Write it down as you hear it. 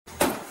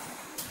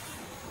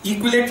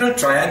Equilateral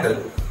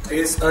triangle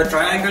is a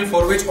triangle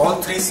for which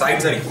all three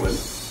sides are equal,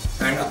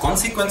 and a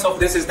consequence of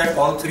this is that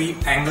all three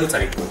angles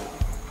are equal.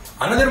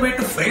 Another way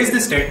to phrase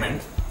this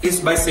statement is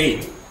by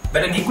saying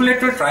that an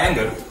equilateral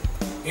triangle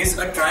is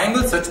a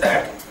triangle such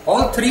that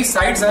all three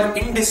sides are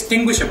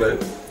indistinguishable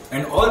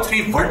and all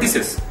three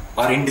vertices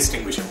are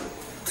indistinguishable.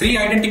 Three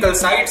identical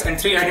sides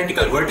and three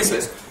identical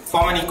vertices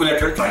form an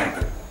equilateral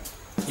triangle.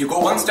 You go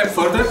one step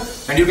further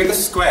and you get a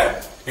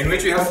square in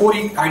which you have four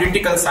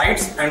identical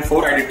sides and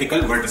four identical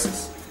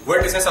vertices.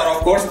 Vertices are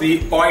of course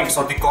the points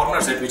or the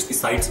corners at which the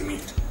sides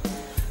meet.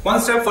 One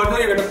step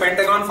further you get a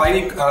pentagon,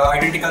 five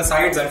identical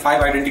sides and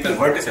five identical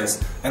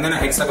vertices, and then a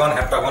hexagon,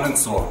 heptagon and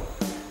so on.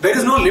 There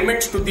is no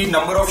limit to the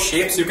number of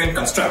shapes you can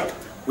construct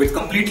with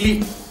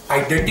completely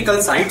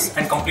identical sides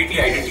and completely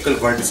identical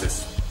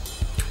vertices.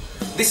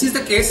 This is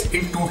the case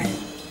in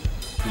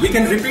 2D. We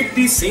can repeat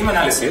the same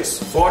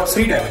analysis for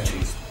 3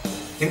 dimensions.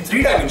 In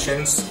 3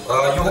 dimensions,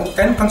 you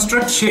can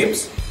construct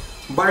shapes,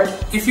 but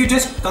if you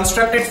just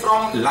construct it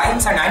from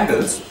lines and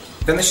angles,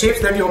 then the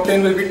shapes that you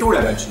obtain will be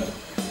 2-dimensional.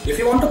 If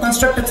you want to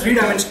construct a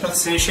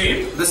 3-dimensional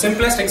shape, the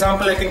simplest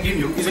example I can give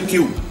you is a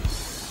cube.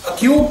 A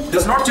cube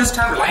does not just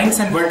have lines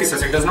and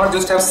vertices, it does not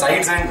just have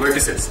sides and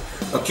vertices.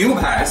 A cube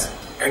has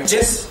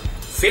edges,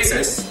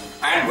 faces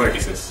and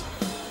vertices.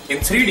 In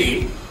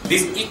 3D,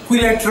 these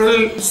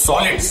equilateral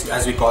solids,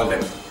 as we call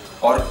them,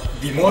 or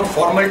the more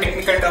formal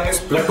technical term is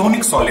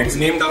platonic solids,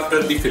 named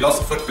after the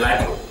philosopher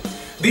Plato.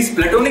 These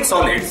platonic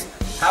solids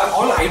have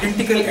all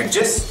identical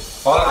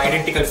edges, all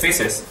identical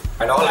faces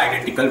and all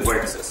identical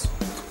vertices.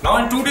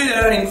 Now in 2D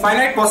there are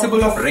infinite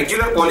possible of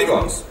regular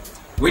polygons,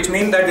 which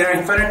mean that there are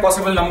infinite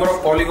possible number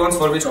of polygons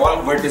for which all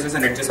vertices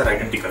and edges are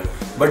identical.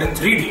 But in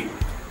 3D,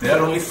 there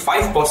are only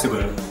 5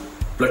 possible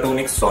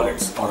platonic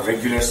solids or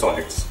regular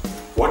solids.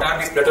 What are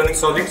these platonic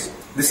solids?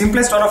 The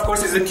simplest one of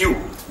course is the cube,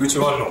 which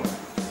you all know.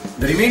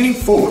 The remaining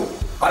 4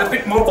 are a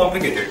bit more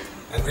complicated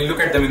and we'll look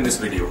at them in this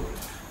video.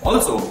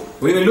 Also,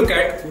 we will look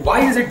at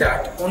why is it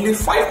that only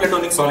 5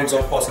 platonic solids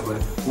are possible,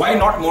 why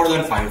not more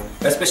than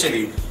 5,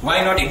 especially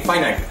why not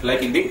infinite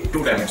like in the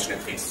 2-dimensional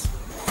case.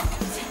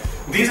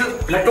 These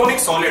platonic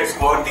solids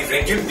or the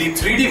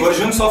 3D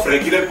versions of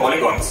regular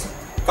polygons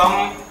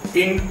can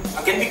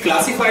be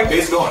classified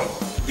based on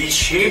the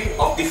shape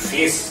of the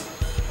face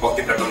of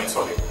the platonic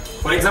solid.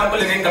 For example,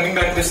 again coming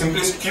back to the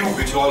simplest cube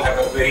which you all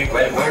have very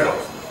well heard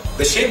of.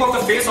 The shape of the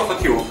face of a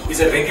cube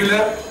is a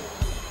regular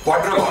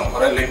quadragon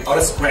or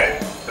a square,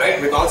 right,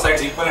 with all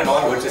sides equal and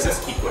all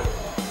vertices equal.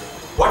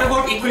 What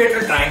about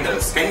equilateral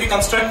triangles? Can we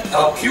construct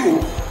a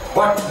cube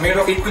but made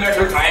of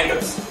equilateral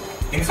triangles?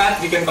 In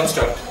fact, we can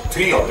construct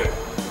 3 of them.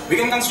 We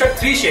can construct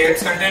 3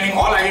 shapes containing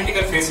all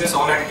identical faces,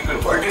 all identical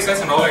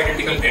vertices and all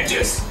identical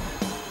edges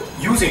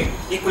using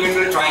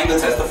equilateral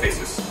triangles as the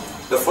faces.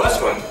 The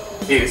first one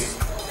is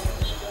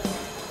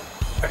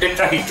a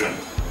tetrahedron.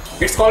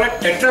 It's called a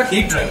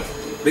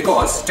tetrahedron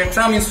because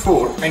tetra means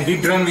 4 and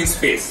hedron means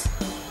face.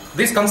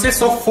 This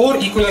consists of 4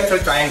 equilateral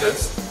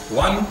triangles,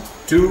 1,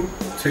 2,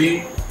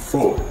 3,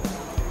 4.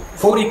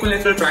 4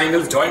 equilateral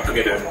triangles joined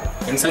together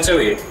in such a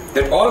way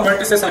that all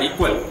vertices are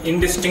equal,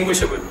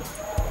 indistinguishable,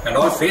 and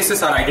all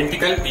faces are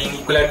identical,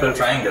 being equilateral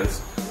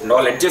triangles, and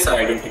all edges are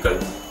identical.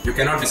 You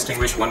cannot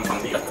distinguish one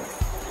from the other.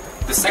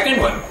 The second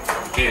one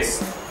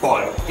is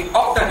called the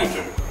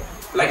octahedron.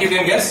 Like you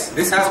can guess,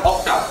 this has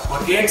octa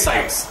or 8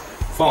 sides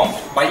formed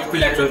by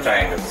equilateral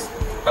triangles.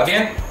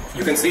 Again,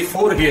 you can see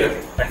 4 here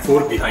and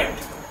 4 behind.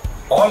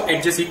 All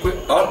edges equal,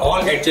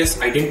 all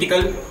edges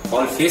identical,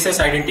 all faces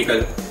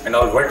identical, and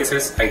all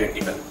vertices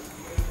identical.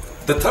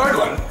 The third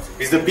one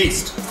is the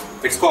beast.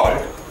 It's called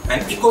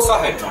an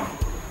icosahedron.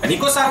 An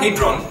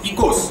icosahedron,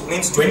 icos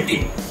means 20,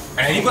 and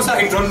an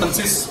icosahedron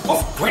consists of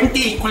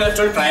 20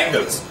 equilateral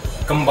triangles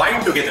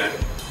combined together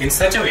in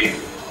such a way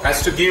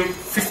as to give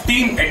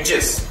 15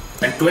 edges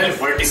and 12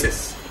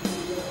 vertices.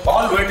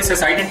 All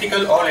vertices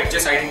identical, all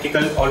edges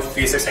identical, all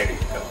faces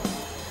identical.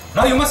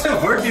 Now you must have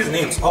heard these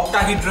names: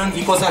 octahedron,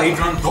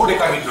 icosahedron,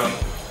 dodecahedron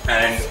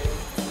and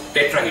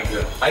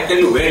tetrahedron. I'll tell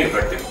you where you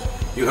heard them.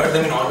 You heard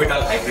them in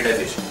orbital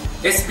hybridization.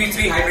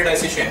 sp3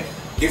 hybridization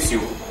gives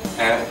you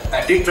a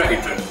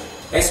tetrahedron.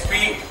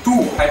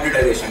 sp2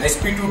 hybridization,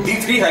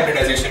 sp2d3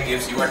 hybridization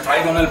gives you a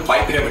trigonal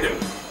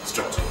bipyramidal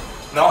structure.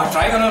 Now a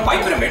trigonal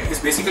bipyramid is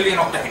basically an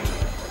octahedron.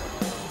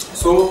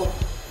 So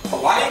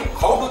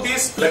how do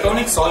these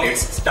platonic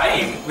solids tie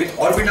in with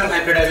orbital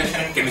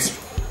hybridization in chemistry?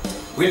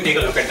 We'll take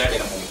a look at that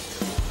in a moment.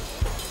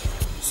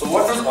 So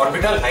what does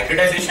orbital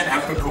hybridization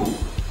have to do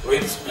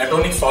with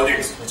platonic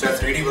solids, which are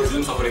 3D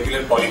versions of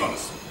regular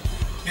polygons?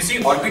 You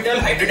see, orbital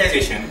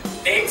hybridization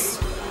takes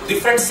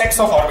different sets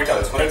of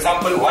orbitals, for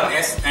example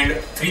 1s and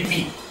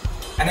 3p,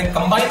 and then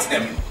combines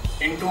them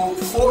into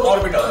 4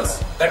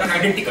 orbitals that are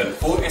identical,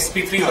 4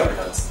 sp3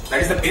 orbitals.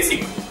 That is the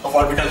basic of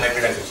orbital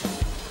hybridization.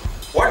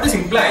 What this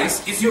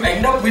implies is you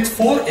end up with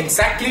 4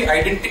 exactly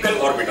identical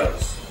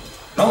orbitals.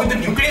 Now with the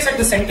nucleus at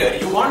the center,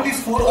 you want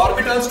these 4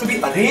 orbitals to be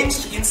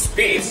arranged in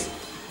space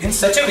in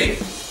such a way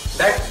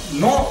that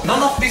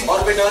none of these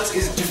orbitals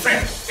is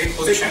different in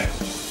position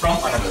from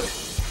another.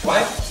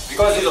 Why?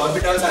 because these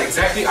orbitals are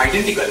exactly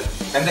identical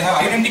and they have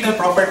identical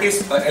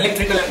properties,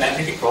 electrical and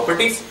magnetic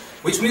properties,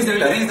 which means they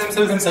will arrange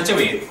themselves in such a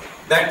way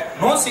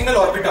that no single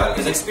orbital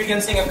is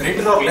experiencing a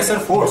greater or lesser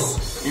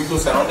force due to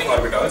surrounding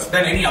orbitals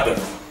than any other.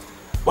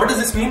 What does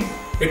this mean?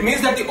 It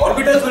means that the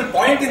orbitals will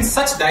point in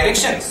such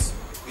directions.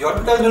 The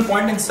orbitals will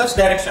point in such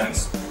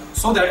directions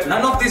so that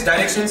none of these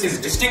directions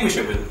is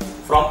distinguishable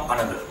from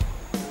another.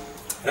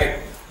 Right?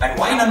 And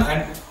why none?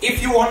 And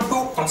if you want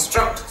to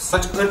construct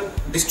such a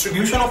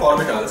distribution of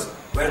orbitals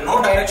where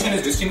no direction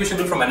is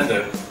distinguishable from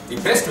another, the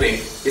best way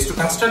is to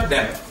construct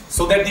them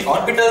so that the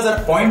orbitals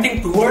are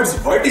pointing towards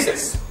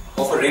vertices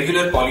of a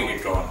regular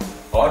polyhedron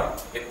or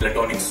a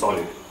platonic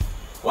solid.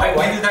 Why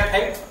will that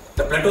help?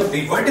 The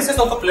vertices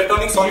of a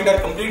platonic solid are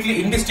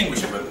completely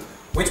indistinguishable,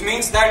 which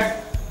means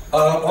that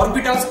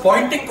orbitals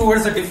pointing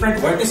towards the different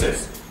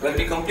vertices will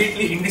be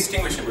completely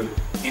indistinguishable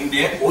in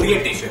their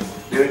orientation.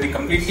 They will be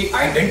completely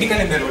identical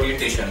in their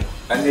orientation,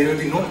 and there will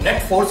be no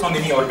net force on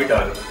any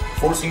orbital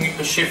forcing it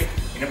to shift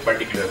in a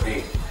particular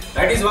way.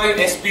 That is why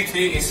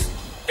sp3 is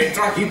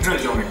tetrahedral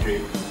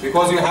geometry,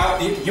 because you have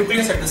the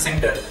nucleus at the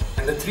center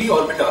and the three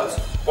orbitals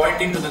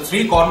pointing to the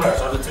three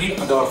corners, or the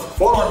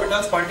four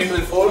orbitals pointing to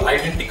the four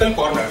identical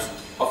corners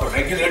of a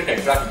regular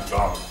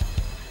tetrahedron.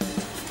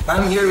 I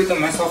am here with a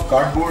mess of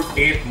cardboard,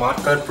 tape,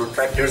 marker,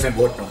 protractors and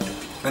whatnot.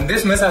 And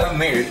this mess I have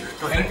made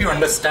to help you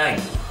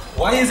understand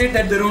why is it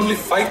that there are only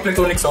 5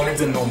 platonic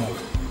solids and no more.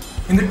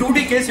 In the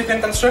 2D case, you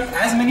can construct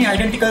as many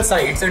identical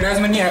sides and as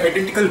many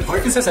identical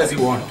vertices as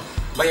you want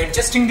by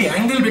adjusting the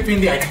angle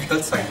between the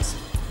identical sides.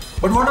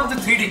 But what of the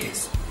 3D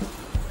case?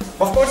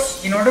 Of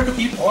course, in order to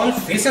keep all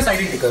faces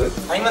identical,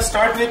 I must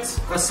start with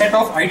a set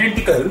of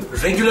identical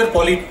regular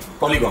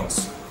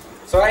polygons.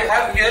 So I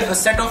have here a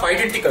set of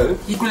identical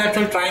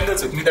equilateral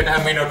triangles with me that I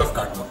have made out of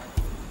cardboard.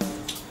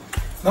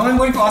 Now I am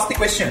going to ask the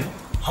question,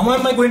 how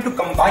am I going to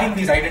combine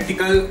these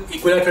identical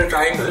equilateral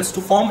triangles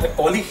to form a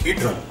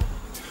polyhedron?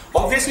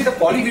 Obviously the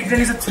polyhedron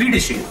is a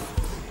 3D shape,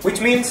 which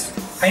means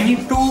I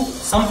need to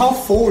somehow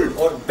fold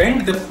or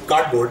bend the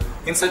cardboard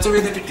in such a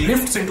way that it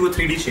lifts into a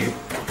 3D shape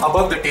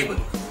above the table.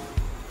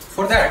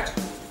 For that,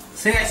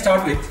 say I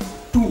start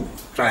with 2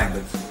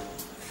 triangles.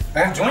 I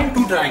have joined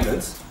 2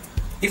 triangles.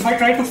 If I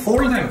try to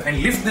fold them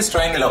and lift this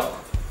triangle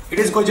up, it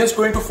is just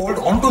going to fold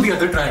onto the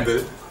other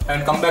triangle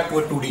and come back to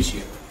a 2D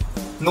shape.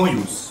 No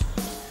use.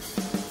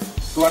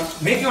 To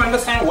make you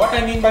understand what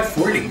I mean by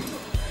folding,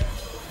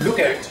 look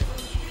at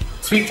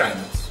 3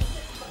 triangles.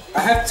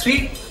 I have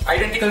 3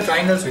 identical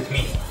triangles with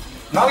me.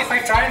 Now if I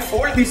try and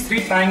fold these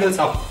 3 triangles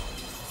up,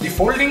 the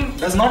folding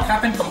does not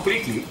happen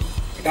completely,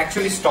 it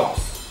actually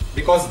stops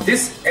because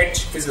this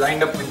edge is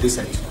lined up with this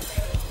edge.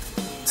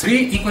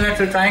 3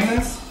 equilateral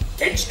triangles,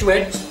 edge to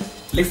edge,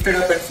 lifted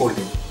up and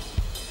folded.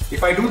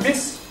 If I do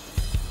this,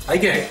 I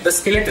get the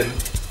skeleton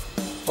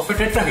of a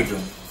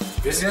tetrahedron.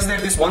 It's just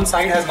that this one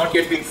side has not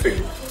yet been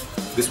filled.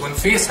 This one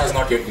face has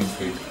not yet been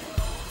filled.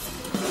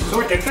 So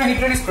a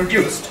tetrahedron is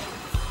produced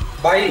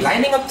by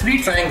lining up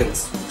 3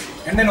 triangles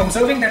and then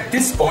observing that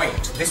this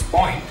point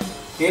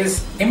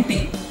is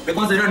empty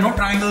because there are no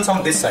triangles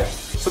on this side.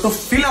 So to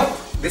fill up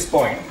this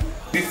point,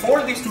 we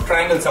fold these 2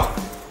 triangles up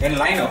and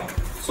line up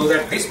so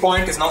that this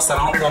point is now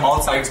surrounded on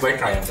all sides by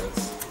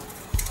triangles.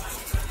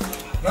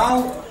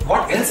 Now,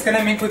 what else can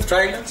I make with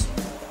triangles?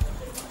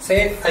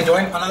 Say I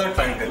join another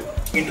triangle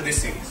into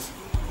this series.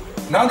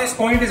 Now this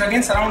point is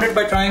again surrounded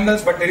by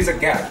triangles, but there is a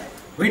gap.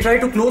 We try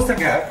to close the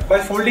gap by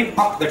folding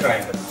up the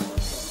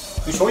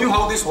triangles. To show you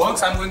how this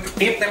works, I am going to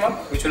tape them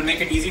up, which will make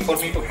it easy for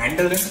me to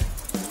handle them.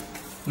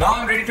 Now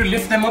I am ready to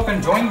lift them up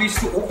and join these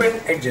 2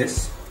 open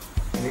edges.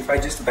 And if I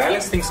just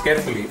balance things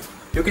carefully,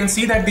 you can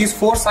see that these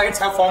 4 sides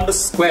have formed a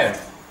square.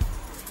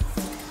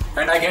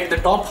 And I get the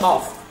top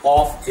half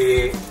of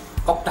a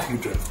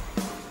octahedron.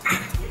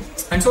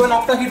 And so an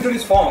octahedron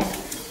is formed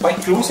by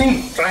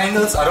closing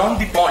triangles around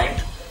the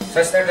point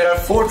such that there are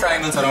 4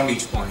 triangles around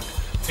each point.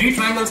 3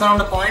 triangles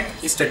around a point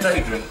is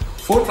tetrahedron,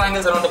 4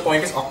 triangles around a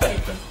point is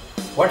octahedron.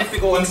 What if we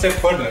go one step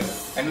further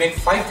and make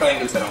 5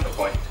 triangles around a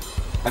point?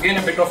 Again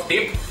a bit of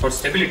tape for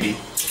stability.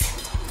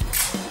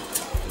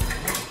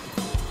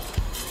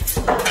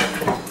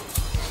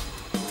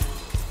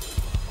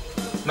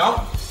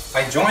 Now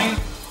I join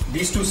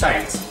these 2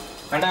 sides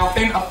and I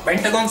obtain a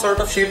pentagon sort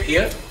of shape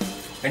here,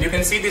 and you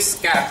can see this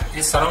cap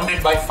is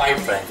surrounded by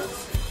 5 triangles.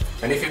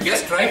 And if you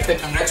guessed right, then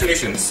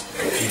congratulations,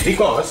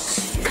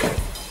 because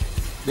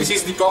this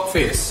is the top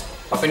face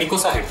of an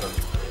icosahedron.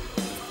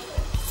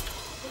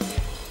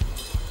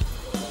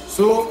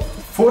 So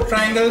 4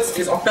 triangles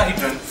is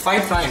octahedron,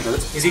 5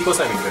 triangles is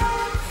icosahedron.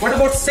 What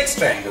about 6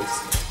 triangles?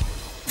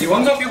 The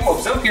ones of you who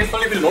observe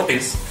carefully will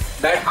notice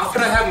that after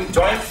I have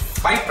joined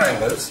 5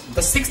 triangles,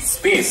 the sixth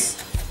space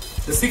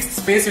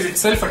is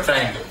itself a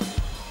triangle.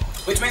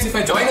 Which means if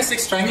I join a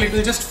 6th triangle, it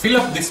will just fill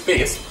up this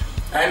space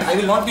and I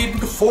will not be able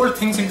to fold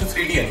things into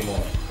 3D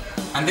anymore.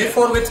 And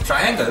therefore with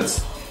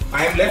triangles,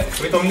 I am left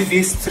with only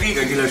these 3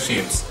 regular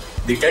shapes: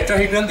 the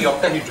tetrahedron, the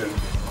octahedron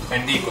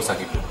and the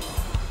icosahedron.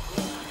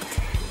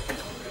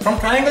 From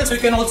triangles we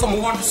can also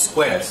move on to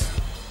squares.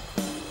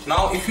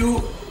 Now if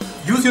you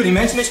use your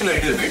imagination a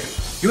little bit,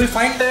 you will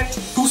find that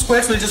 2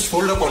 squares will just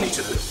fold up on each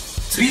other.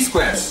 3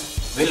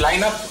 squares will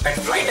line up at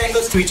right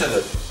angles to each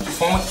other to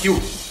form a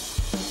cube.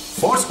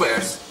 4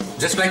 squares,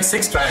 just like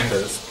 6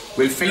 triangles,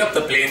 will fill up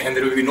the plane and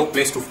there will be no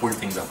place to fold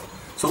things up.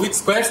 So with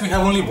squares we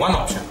have only one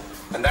option,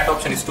 and that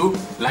option is to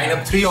line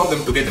up 3 of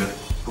them together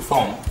to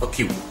form a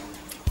cube.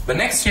 The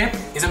next shape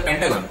is a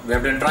pentagon. We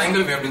have done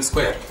triangle, we have done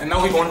square, and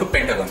now we go on to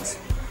pentagons.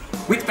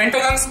 With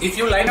pentagons, if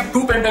you line up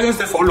 2 pentagons,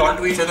 they fold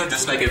onto each other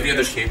just like every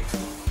other shape.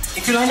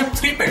 If you line up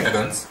 3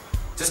 pentagons,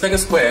 just like a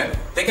square,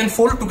 they can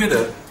fold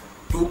together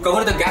to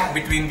cover the gap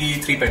between the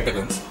 3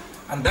 pentagons,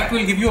 and that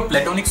will give you a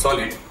platonic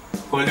solid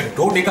called a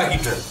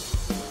dodecahedron,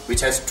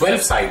 which has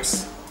 12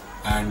 sides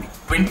and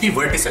 20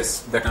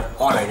 vertices that are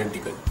all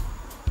identical.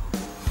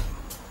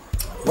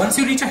 Once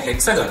you reach a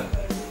hexagon,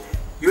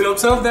 you will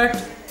observe that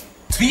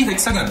 3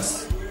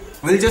 hexagons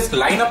will just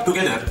line up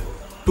together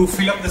to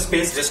fill up the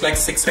space just like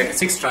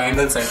 6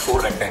 triangles and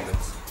 4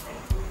 rectangles.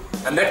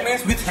 And that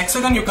means with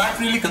hexagon you can't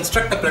really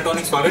construct a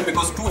platonic solid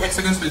because 2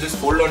 hexagons will just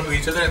fold onto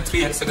each other and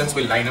 3 hexagons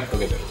will line up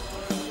together.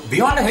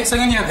 Beyond a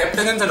hexagon you have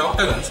heptagons and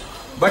octagons,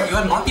 but you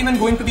are not even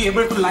going to be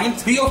able to line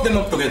 3 of them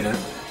up together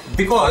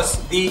because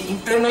the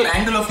internal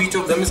angle of each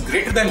of them is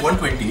greater than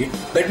 120.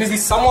 That means the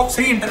sum of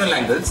 3 internal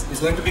angles is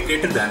going to be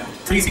greater than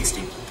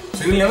 360.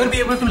 So you will never be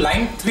able to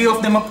line 3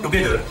 of them up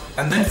together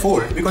and then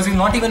fold because you will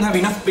not even have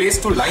enough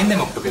place to line them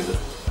up together.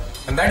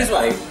 And that is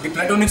why the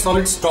platonic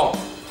solids stop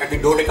at the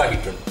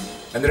dodecahedron.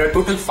 And there are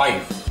total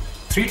 5.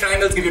 3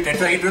 triangles give you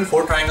tetrahedron,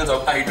 4 triangles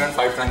octahedron,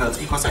 5 triangles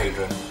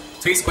icosahedron,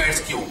 3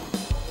 squares cube,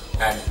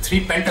 and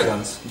 3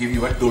 pentagons give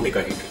you a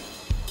dodecahedron.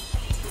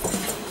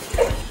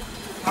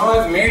 Now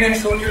I have made and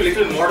shown you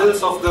little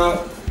models of the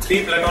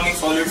 3 platonic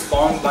solids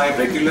formed by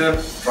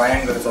regular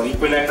triangles or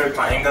equilateral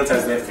triangles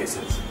as their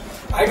faces.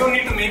 I don't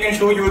need to make and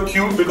show you a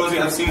cube because you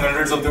have seen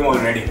hundreds of them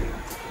already.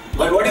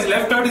 But what is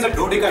left out is a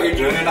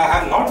dodecahedron, and I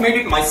have not made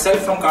it myself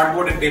from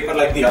cardboard and paper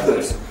like the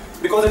others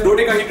because a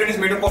dodecahedron is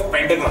made up of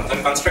pentagons,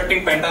 and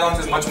constructing pentagons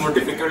is much more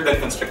difficult than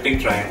constructing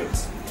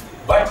triangles.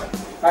 But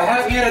I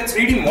have here a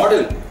 3D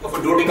model of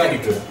a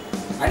dodecahedron,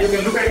 and you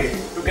can look at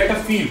it to get a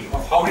feel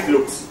of how it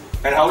looks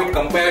and how it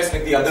compares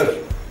with the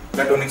other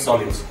platonic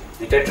solids,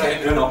 the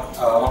tetrahedron,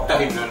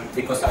 octahedron,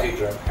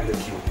 icosahedron, and the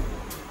cube.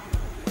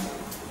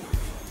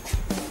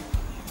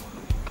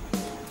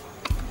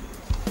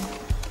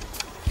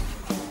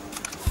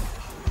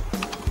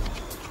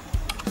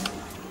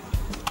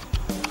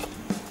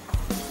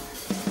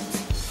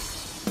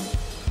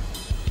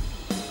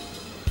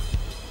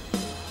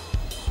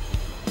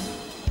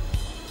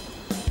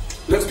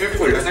 Looks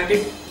beautiful, doesn't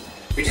it?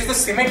 It is the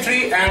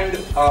symmetry and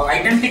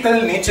identical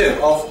nature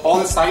of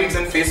all sides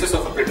and faces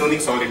of a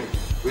platonic solid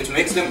which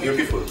makes them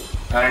beautiful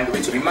and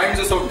which reminds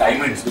us of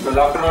diamonds, because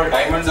after all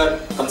diamonds are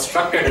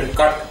constructed and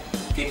cut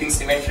keeping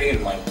symmetry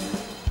in mind.